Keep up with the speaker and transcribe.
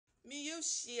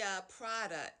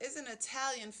Prada is an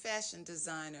Italian fashion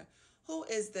designer who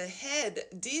is the head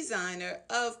designer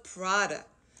of Prada.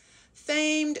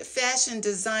 Famed fashion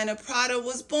designer Prada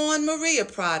was born Maria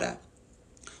Prada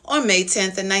on May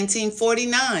 10th,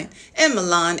 1949 in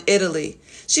Milan, Italy.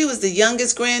 She was the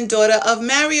youngest granddaughter of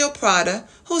Mario Prada,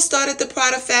 who started the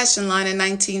Prada fashion line in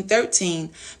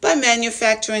 1913 by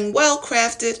manufacturing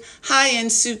well-crafted,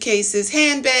 high-end suitcases,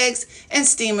 handbags, and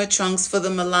steamer trunks for the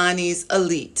Milanese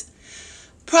elite.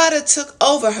 Prada took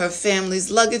over her family's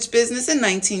luggage business in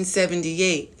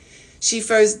 1978. She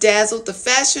first dazzled the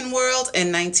fashion world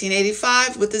in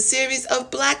 1985 with a series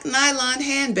of black nylon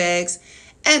handbags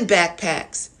and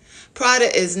backpacks.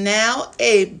 Prada is now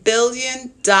a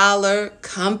billion-dollar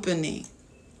company.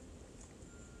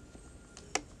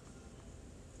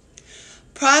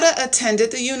 Prada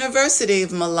attended the University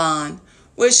of Milan,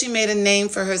 where she made a name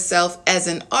for herself as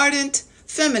an ardent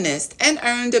feminist and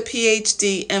earned a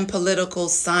PhD in political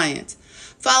science.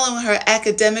 Following her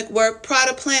academic work,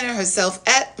 Prada planted herself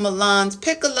at Milan's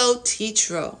Piccolo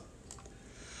Teatro.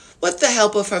 With the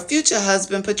help of her future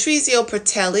husband, Patrizio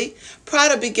Bertelli,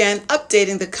 Prada began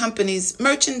updating the company's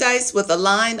merchandise with a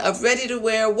line of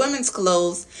ready-to-wear women's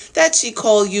clothes that she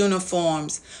called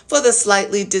uniforms for the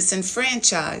slightly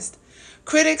disenfranchised.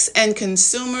 Critics and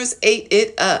consumers ate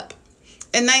it up.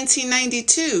 In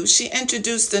 1992, she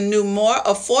introduced a new, more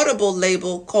affordable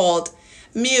label called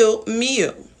Miu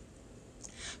Miu.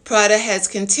 Prada has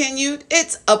continued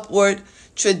its upward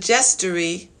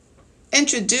trajectory,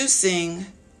 introducing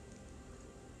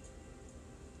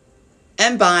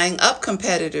and buying up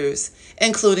competitors,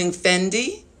 including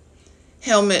Fendi,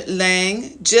 Helmut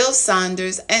Lang, Jill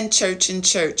Saunders, and Church &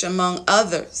 Church, among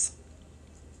others.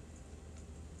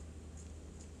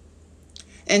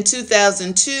 In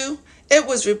 2002, it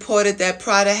was reported that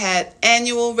Prada had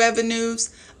annual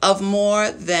revenues of more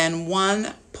than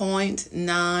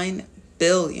 $1.9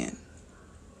 billion.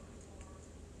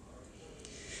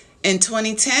 In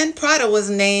 2010, Prada was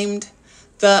named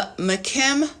the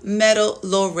McKim Medal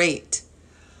Laureate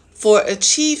for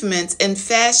achievements in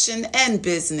fashion and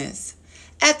business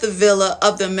at the Villa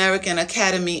of the American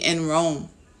Academy in Rome.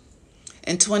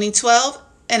 In 2012,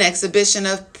 an exhibition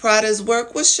of Prada's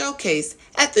work was showcased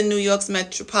at the New York's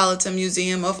Metropolitan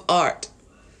Museum of Art.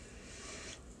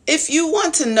 If you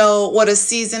want to know what a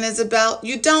season is about,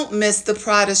 you don't miss the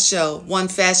Prada show, one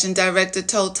fashion director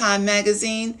told Time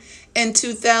magazine in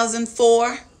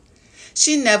 2004.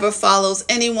 She never follows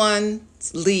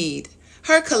anyone's lead.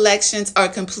 Her collections are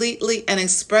completely an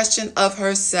expression of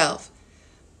herself.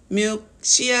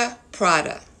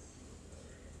 Prada.